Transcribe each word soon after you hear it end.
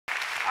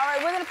All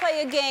right, we're going to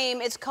play a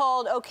game. It's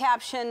called Oh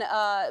Caption,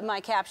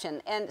 My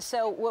Caption. And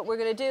so what we're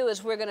going to do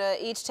is we're going to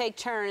each take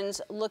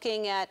turns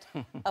looking at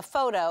a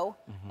photo,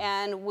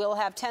 and we'll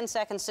have 10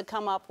 seconds to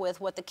come up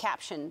with what the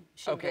caption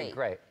should be. Okay,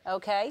 great.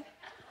 Okay?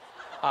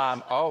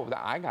 Oh,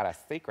 I got a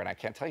secret. I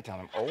can't tell you till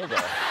I'm older.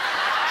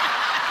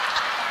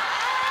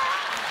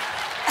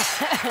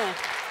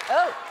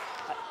 Oh,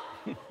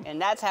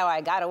 and that's how I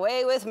got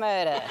away with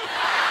murder.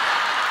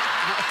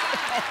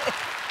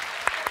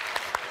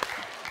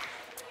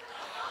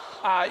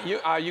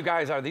 You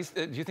guys, are these?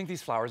 Do you think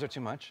these flowers are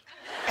too much?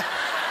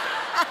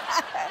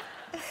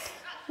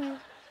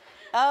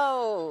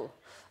 Oh,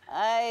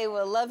 I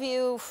will love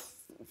you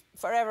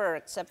forever,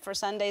 except for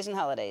Sundays and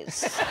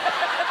holidays.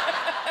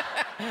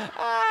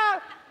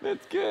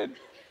 That's good.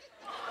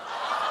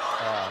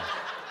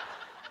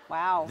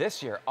 Wow.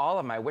 This year, all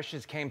of my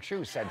wishes came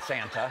true, said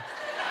Santa.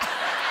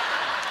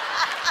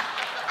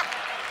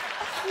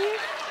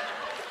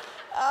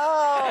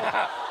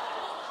 Oh.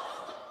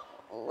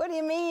 What do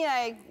you mean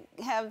I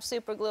have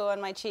super glue on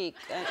my cheek?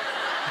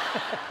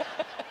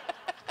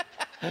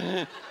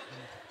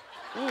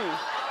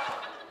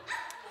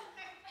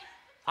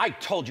 I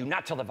told you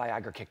not till the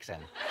Viagra kicks in.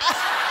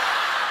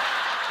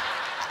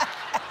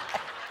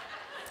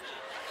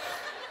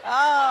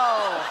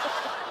 Oh.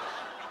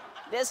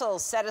 This'll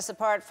set us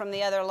apart from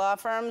the other law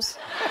firms.